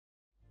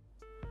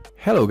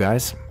Hello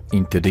guys,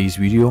 in today's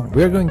video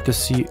we are going to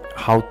see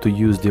how to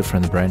use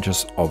different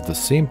branches of the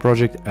same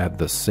project at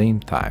the same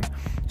time.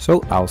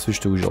 So I'll switch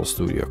to Visual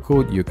Studio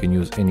Code, you can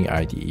use any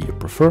IDE you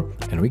prefer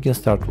and we can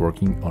start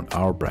working on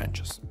our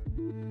branches.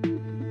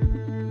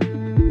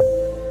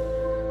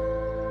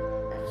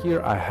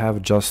 Here I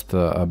have just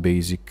a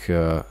basic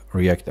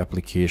React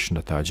application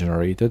that I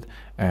generated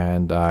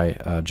and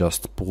I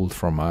just pulled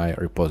from my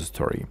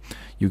repository.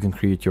 You can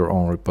create your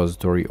own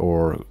repository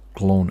or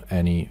clone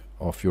any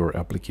of your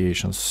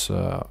applications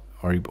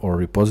or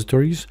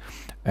repositories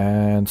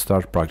and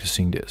start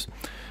practicing this.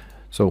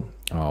 So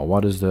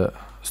what is the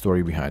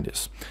story behind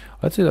this?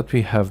 Let's say that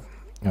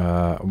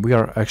we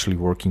are actually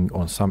working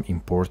on some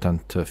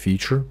important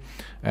feature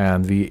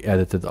and we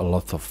edited a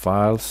lot of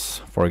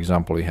files. For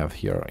example, we have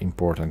here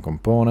important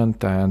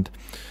component and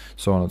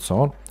so on and so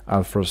on.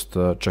 I'll first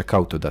check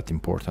out to that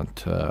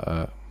important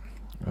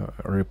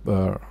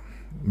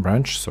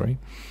branch, sorry,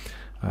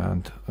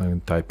 and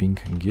I'm typing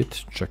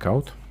git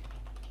checkout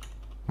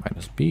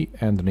 -b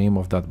and the name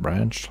of that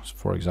branch,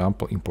 for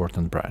example,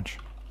 important branch.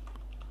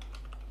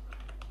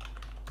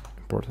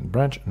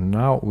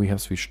 Now we have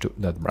switched to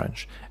that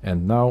branch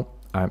and now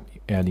I'm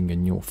adding a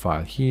new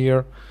file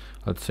here.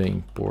 Let's say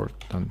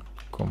important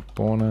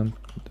component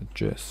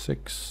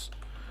JS6.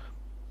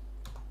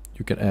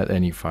 You can add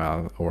any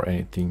file or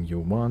anything you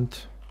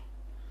want.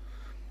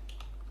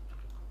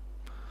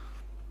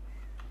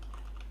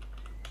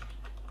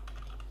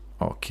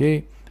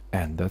 Okay,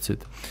 and that's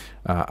it.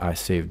 I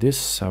save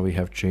this. We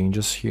have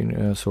changes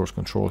here, source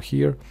control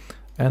here,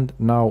 and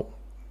now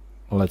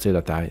let's say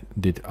that I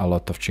did a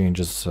lot of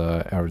changes,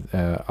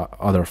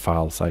 other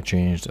files I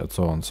changed and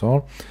so on and so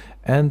on,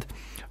 and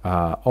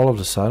all of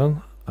a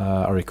sudden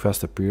a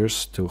request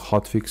appears to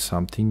hotfix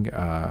something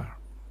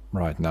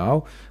right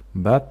now,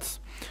 but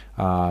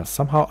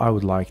somehow I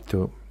would like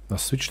to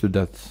switch to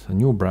that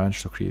new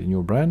branch, to create a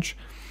new branch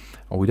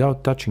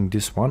without touching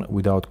this one,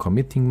 without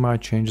committing my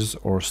changes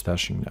or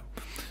stashing them.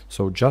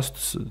 So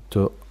just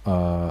to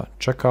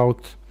check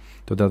out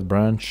to that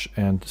branch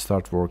and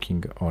start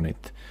working on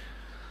it.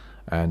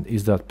 And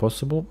is that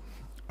possible?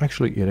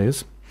 Actually it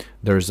is.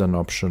 There is an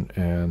option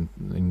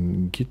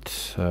in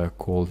Git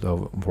called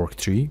work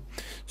tree.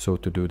 So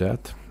to do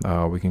that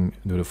we can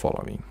do the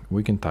following.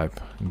 We can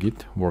type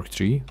git work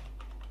tree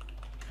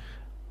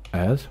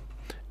add,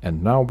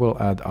 and now we'll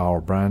add our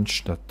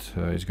branch that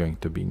is going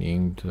to be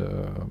named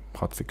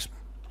hotfix.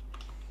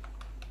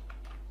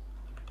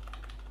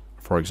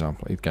 For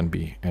example, it can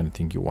be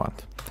anything you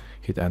want.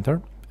 Hit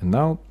enter, and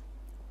now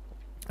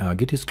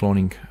Git is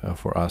cloning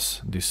for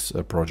us this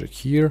project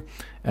here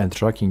and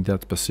tracking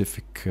that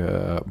specific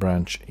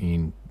branch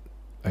in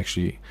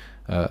actually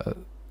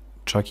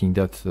tracking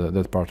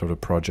that part of the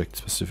project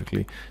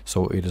specifically,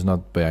 so it is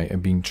not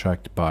being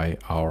tracked by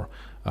our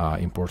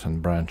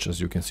important branch. As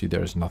you can see,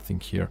 there is nothing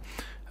here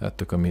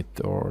to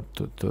commit or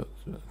to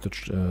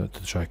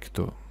track,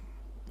 to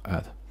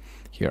add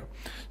here.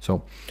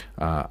 So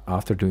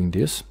after doing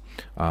this,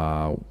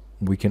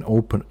 we can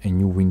open a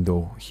new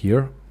window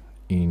here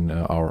in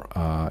our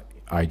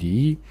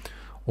IDE,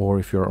 or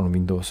if you're on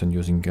Windows and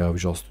using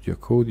Visual Studio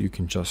Code, you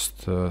can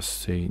just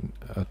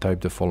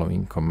type the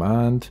following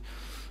command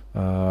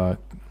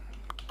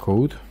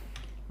code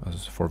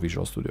as for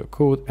Visual Studio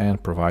Code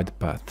and provide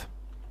path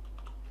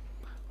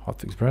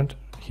hotfix branch.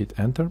 Hit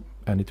enter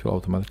and it will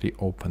automatically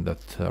open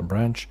that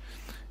branch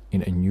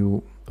in a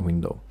new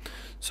window.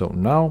 So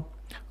now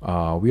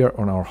we are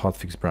on our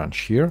hotfix branch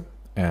here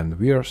and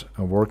we are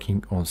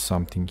working on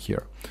something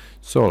here.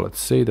 So let's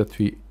say that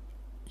we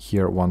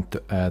here want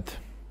to add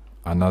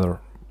another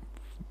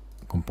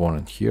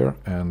component here,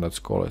 and let's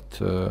call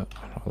it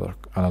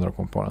another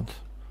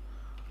component.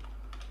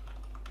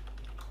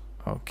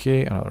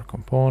 Okay, another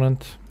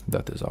component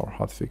that is our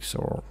hotfix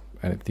or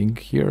anything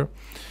here,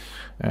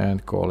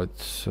 and call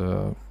it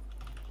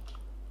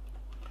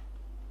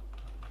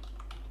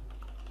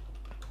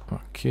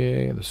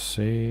okay, the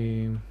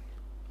same.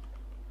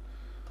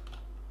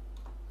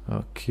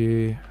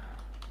 Okay,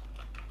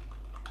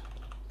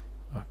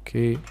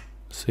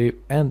 save,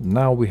 and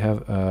now we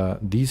have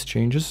these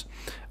changes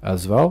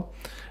as well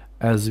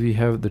as we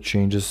have the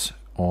changes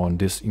on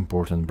this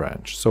important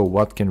branch. So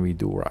what can we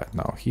do right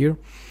now here?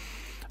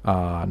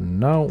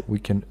 Now we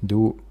can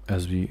do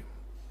as we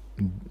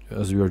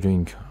are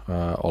doing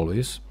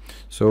always.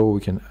 So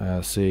we can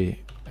say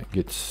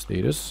git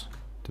status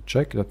to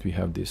check that we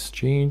have this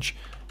change,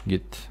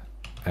 git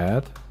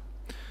add,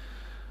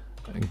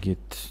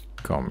 git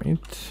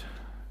commit,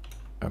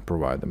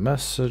 provide a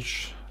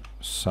message,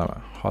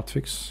 some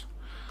hotfix,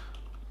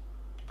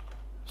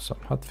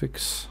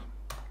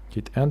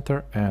 hit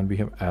enter, and we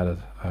have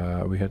added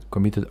we had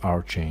committed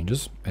our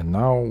changes, and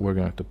now we're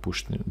going to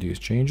push these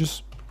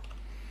changes.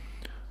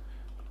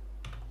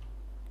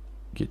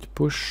 Git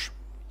push,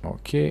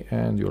 okay,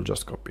 and you'll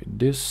just copy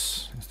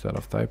this instead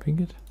of typing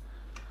it.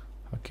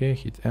 Okay,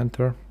 hit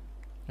enter,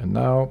 and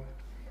now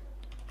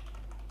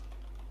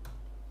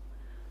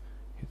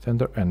hit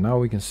enter, and now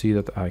we can see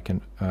that I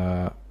can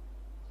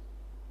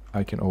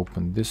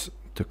open this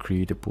to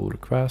create a pull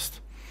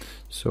request.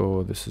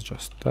 So this is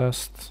just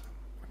test.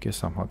 Okay,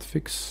 some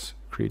hotfix,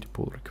 create a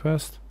pull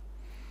request,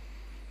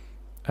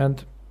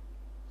 and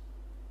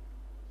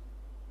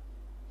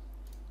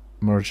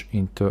merge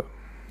into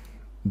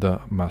the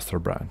master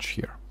branch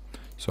here.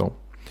 So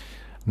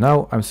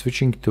now I'm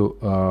switching to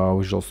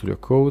Visual Studio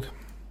Code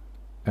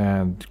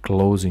and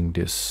closing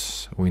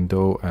this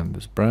window and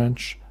this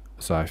branch.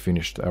 So I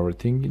finished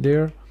everything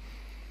there.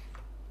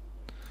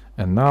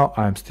 And now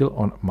I'm still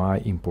on my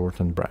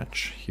important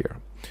branch here.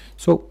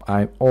 So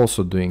I'm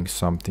also doing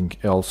something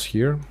else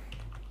here.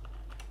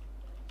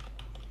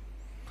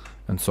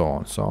 And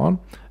so on.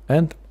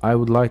 And I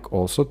would like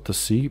also to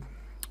see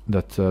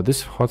that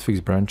this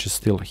hotfix branch is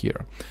still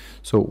here.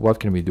 So what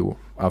can we do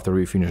after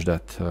we finish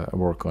that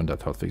work on that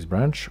hotfix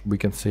branch? We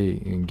can say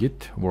in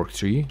git work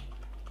tree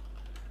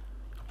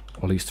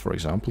list, for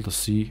example, to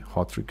see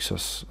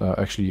hotfixes,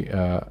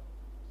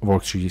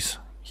 work trees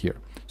here.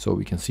 So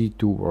we can see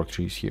 2 work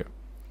trees here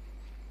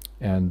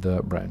and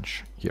the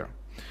branch here.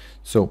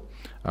 So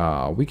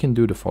we can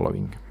do the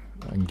following: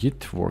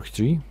 git work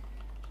tree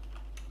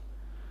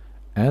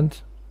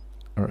and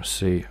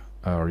say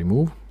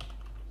remove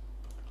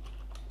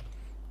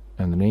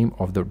and the name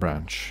of the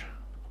branch.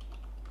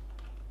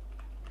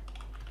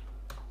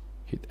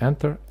 Hit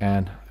enter,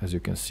 and as you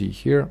can see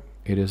here,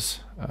 it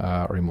is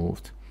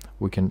removed.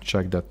 We can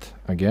check that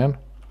again.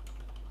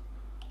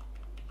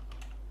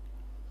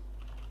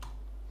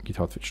 Git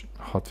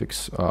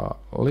hotfix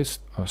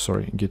list,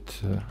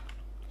 git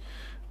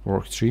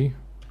work tree,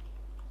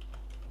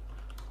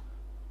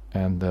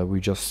 and we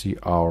just see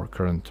our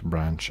current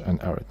branch and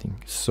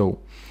everything. So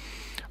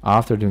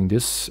after doing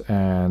this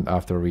and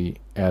after we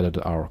added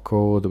our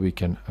code, we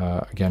can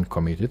again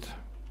commit it.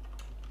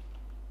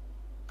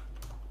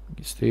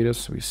 Git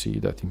status, we see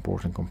that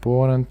important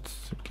component,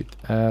 git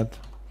add,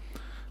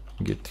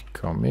 git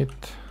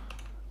commit,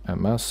 a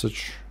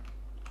message,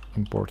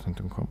 important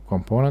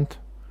component,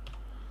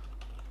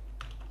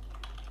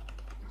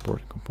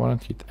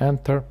 hit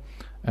enter,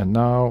 and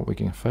now we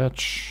can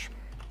fetch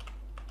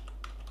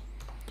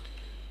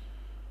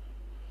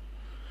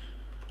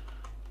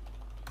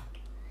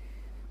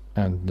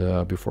and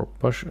before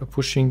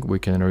pushing we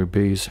can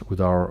rebase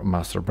with our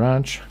master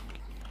branch.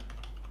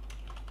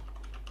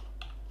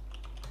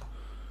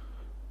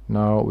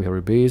 Now we have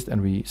rebased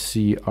and we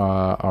see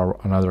our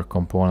another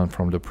component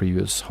from the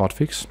previous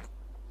hotfix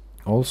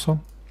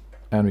also,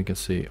 and we can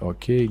say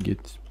okay,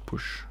 git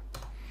push,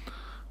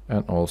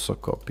 and also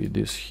copy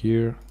this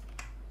here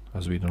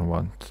as we don't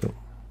want to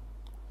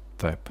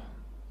type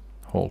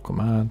whole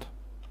command.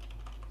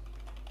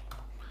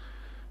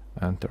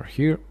 Enter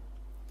here,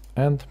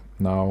 and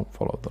now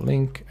follow the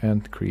link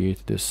and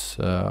create this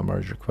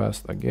merge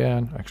request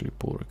again, actually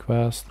pull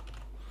request.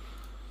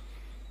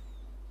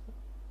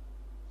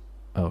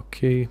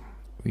 Okay,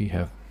 we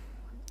have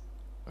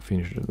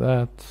finished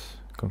that,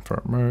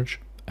 confirm merge,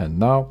 and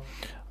now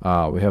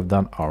we have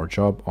done our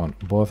job on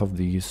both of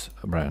these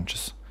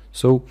branches.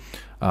 So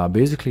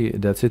basically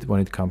that's it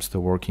when it comes to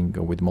working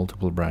with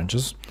multiple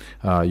branches.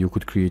 You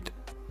could create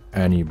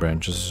any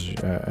branches,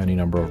 any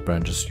number of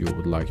branches you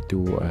would like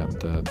to,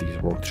 and these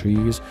work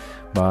trees,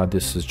 but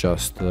this is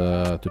just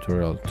a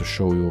tutorial to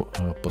show you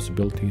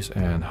possibilities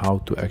and how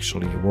to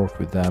actually work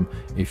with them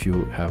if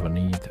you have a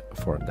need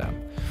for them.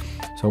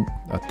 So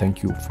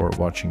thank you for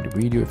watching the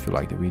video. If you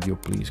like the video,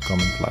 please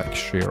comment, like,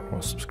 share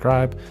or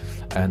subscribe,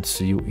 and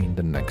see you in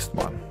the next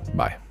one.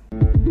 Bye.